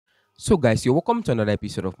So guys, you're welcome to another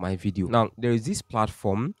episode of my video. Now, there is this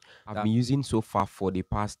platform I've been using so far for the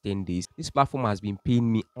past 10 days. This platform has been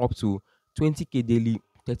paying me up to 20k daily,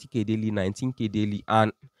 30k daily, 19k daily,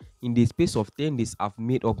 and in the space of 10 days, I've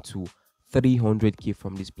made up to 300k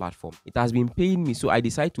from this platform. It has been paying me, so I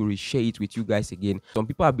decided to reshare it with you guys again. Some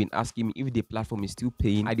people have been asking me if the platform is still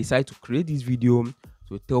paying. I decided to create this video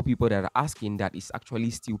to tell people that are asking that it's actually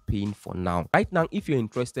still paying for now. Right now, if you're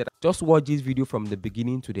interested, just watch this video from the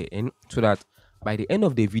beginning to the end so that by the end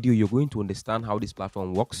of the video, you're going to understand how this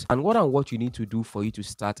platform works and what you need to do for you to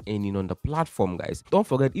start earning on the platform, guys. Don't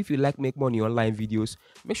forget, if you like make money online videos,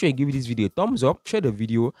 make sure you give this video a thumbs up, share the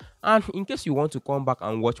video, and in case you want to come back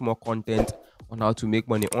and watch more content on how to make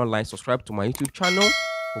money online, subscribe to my YouTube channel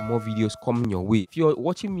for more videos coming your way. If you're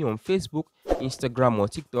watching me on Facebook, Instagram, or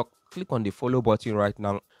TikTok, click on the follow button right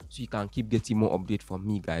now so you can keep getting more updates from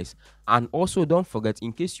me, guys. And also don't forget,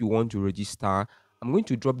 in case you want to register, I'm going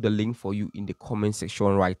to drop the link for you in the comment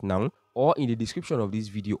section right now or in the description of this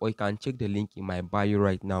video, or you can check the link in my bio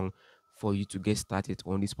right now for you to get started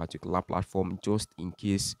on this particular platform, just in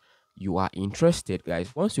case you are interested,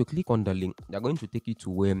 guys. Once you click on the link, they're going to take you to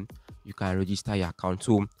where you can register your account.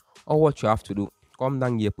 So all what you have to do, come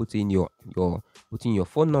down here, put in your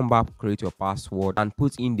phone number, create your password, and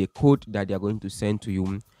put in the code that they are going to send to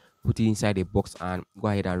you. Put it inside the box and go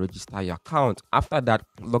ahead and register your account. After that,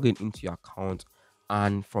 log in into your account,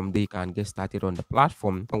 and from there you can get started on the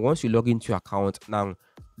platform. And once you log into your account, now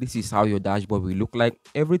this is how your dashboard will look like.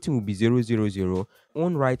 Everything will be 000.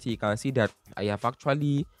 On right here, you can see that I have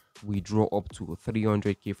actually withdraw up to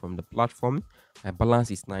 300k from the platform. My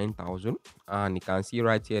balance is 9,000, and you can see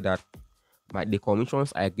right here that the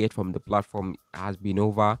commissions I get from the platform has been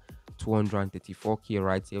over 234k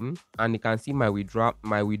right here, and you can see my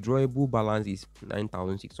withdrawable balance is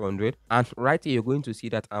 9,600. And right here you're going to see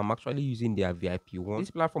that I'm actually using their VIP one.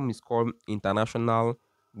 This platform is called International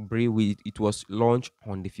Brewery. It was launched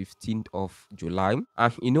on the 15th of July,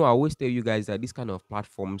 and I always tell you guys that these kind of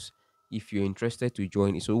platforms, if you're interested to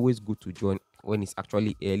join, it's always good to join when it's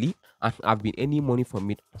actually early, and I've been earning money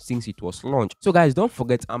from it since it was launched. So guys, don't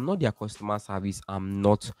forget, I'm not their customer service, I'm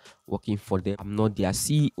not working for them, I'm not their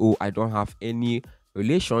CEO, I don't have any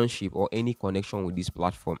relationship or any connection with this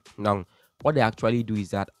platform. Now what they actually do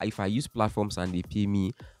is that if I use platforms and they pay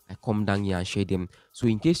me, I come down here and share them. So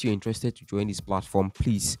in case you're interested to join this platform,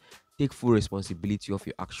 please take full responsibility of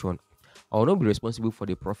your action. I will not be responsible for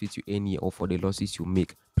the profits you earn here or for the losses you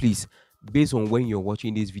make. Please, based on when you're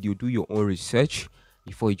watching this video, do your own research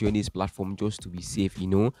before you join this platform, just to be safe.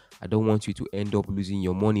 I don't want you to end up losing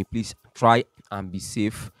your money. Please try and be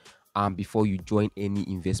safe before you join any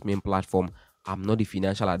investment platform. I'm not a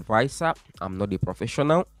financial advisor, I'm not a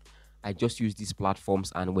professional. I just use these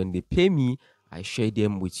platforms, and when they pay me, I share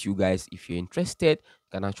them with you guys. If you're interested,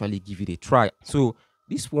 you can actually give it a try. So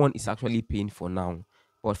this one is actually paying for now,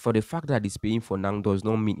 but for the fact that it's paying for now does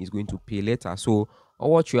not mean it's going to pay later. So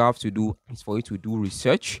all what you have to do is for you to do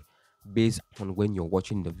research based on when you're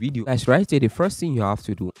watching the video. That's right here. The first thing you have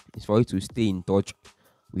to do is for you to stay in touch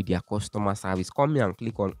with their customer service. Come here and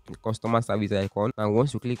click on the customer service icon, and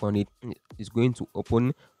once you click on it, it's going to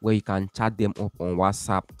open where you can chat them up on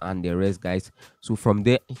WhatsApp and the rest, guys. So from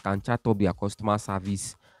there you can chat up their customer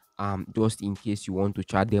service, just in case you want to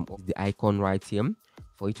chat them up. The icon right here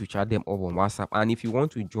for you to chat them up on WhatsApp. And if you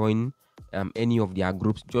want to join any of their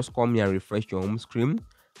groups, just come here and refresh your home screen,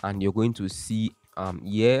 and you're going to see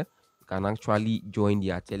here you can actually join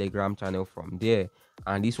their Telegram channel from there.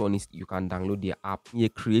 And this one is, you can download the app. Here,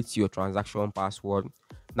 create your transaction password.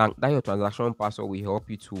 Now that your transaction password will help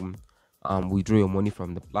you to withdraw your money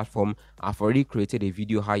from the platform. I've already created a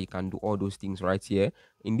video how you can do all those things right here.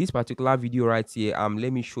 In this particular video right here,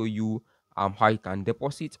 let me show you how you can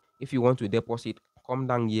deposit. If you want to deposit, come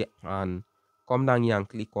down here and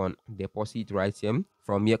click on deposit right here.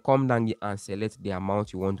 From here, come down here and select the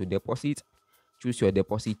amount you want to deposit. Choose your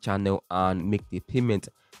deposit channel and make the payment.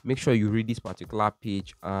 Make sure you read this particular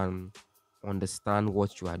page and understand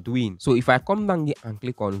what you are doing. So if I come down here and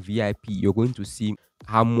click on VIP, you're going to see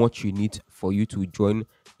how much you need for you to join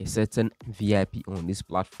a certain VIP on this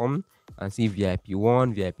platform, and see VIP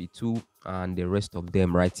 1, VIP 2, and the rest of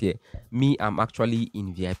them right here. Me, I'm actually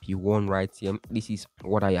in VIP 1 right here. This is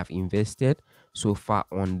what I have invested so far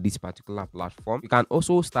on this particular platform. You can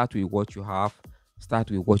also start with what you have,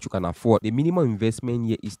 start with what you can afford. The minimum investment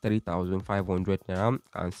here is 3,500 naira, you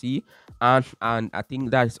can see, and I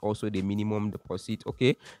think that is also the minimum deposit.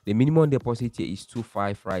 Okay, the minimum deposit here is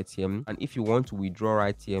 25 right here, and if you want to withdraw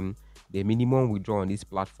right here, the minimum withdraw on this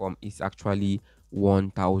platform is actually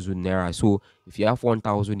 1,000 naira. So if you have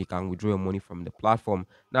 1,000, you can withdraw your money from the platform.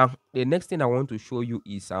 Now the next thing I want to show you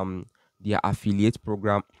is their affiliate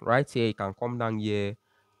program. Right here, you can come down here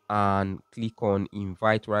and click on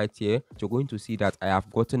invite. Right here, you're going to see that I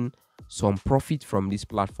have gotten some profit from this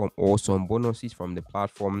platform or some bonuses from the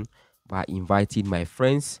platform by inviting my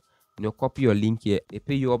friends. Copy your link here. They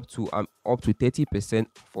pay you up to 30%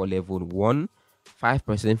 for level 1,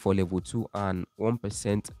 5% for level 2, and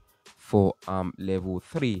 1% for level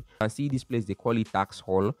 3. You can see this place, they call it tax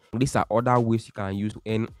hall. These are other ways you can use to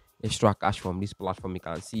earn extra cash from this platform. You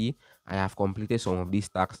can see I have completed some of these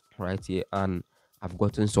tasks right here, and I've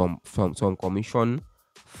gotten some commission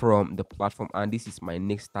from the platform. And this is my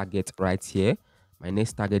next target right here. My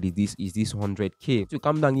next target is this 100k. So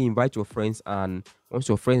come down here, invite your friends, and once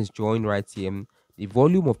your friends join right here, the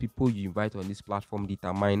volume of people you invite on this platform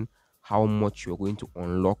determine how much you're going to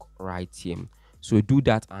unlock right here. So do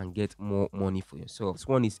that and get more money for yourself. This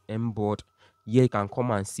one is mboard. Here you can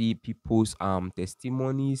come and see people's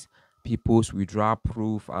testimonies, people's withdrawal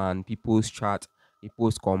proof, and people's chat,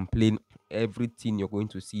 people's complaint, everything. You're going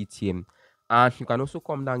to see it here. And you can also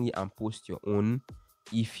come down here and post your own.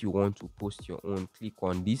 If you want to post your own, click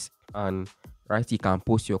on this, and right, you can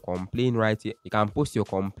post your complaint right here. You can post your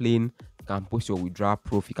complaint, you can post your withdrawal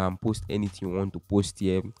proof, you can post anything you want to post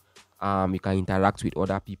here. You can interact with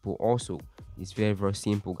other people also. It's very, very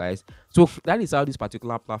simple, guys. So that is how this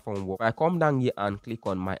particular platform works. If I come down here and click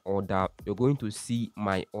on my order, you're going to see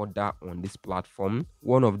my order on this platform.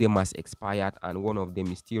 One of them has expired and one of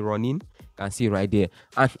them is still running. You can see right there.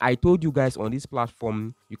 And I told you guys, on this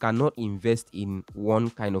platform, you cannot invest in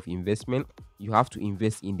one kind of investment. You have to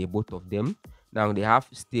invest in the both of them. Now they have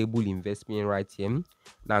stable investment right here.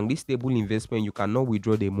 Now this stable investment, you cannot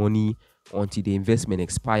withdraw the money until the investment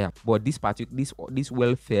expire. But this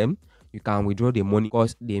welfare, you can withdraw the money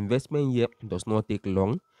because the investment here does not take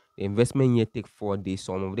long. The investment here take 4 days.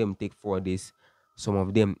 Some of them take 4 days. Some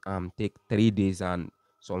of them take 3 days, and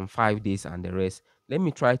some 5 days, and the rest. Let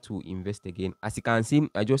me try to invest again. As you can see,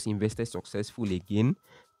 I just invested successfully again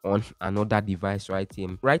on another device right here.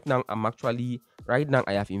 Right now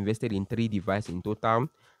I have invested in 3 devices in total,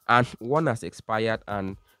 and one has expired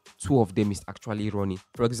and 2 of them is actually running.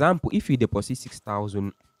 For example, if you deposit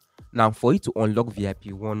 6,000, now for you to unlock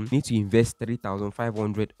VIP1, you need to invest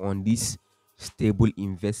 3,500 on this stable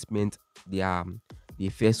investment, the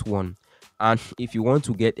first one. And if you want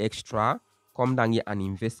to get extra, come down here and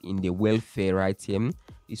invest in the welfare right here.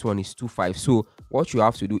 This one is 2.5. So what you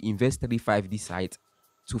have to do, invest 3.5 this side,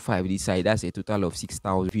 2.5 this side. That's a total of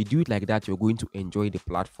 6,000. If you do it like that, you're going to enjoy the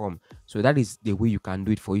platform. So that is the way you can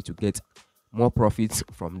do it for you to get more profits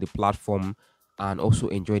from the platform and also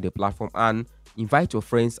enjoy the platform. And invite your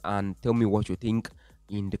friends and tell me what you think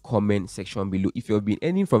in the comment section below. If you've been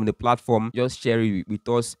earning from the platform, just share it with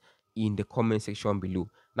us in the comment section below.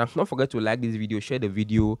 Now don't forget to like this video, share the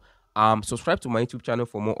video, subscribe to my YouTube channel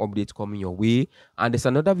for more updates coming your way. And there's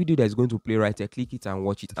another video that's going to play right here. Click it and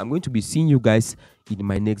watch it. I'm going to be seeing you guys in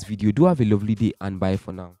my next video. Do have a lovely day and bye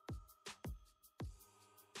for now.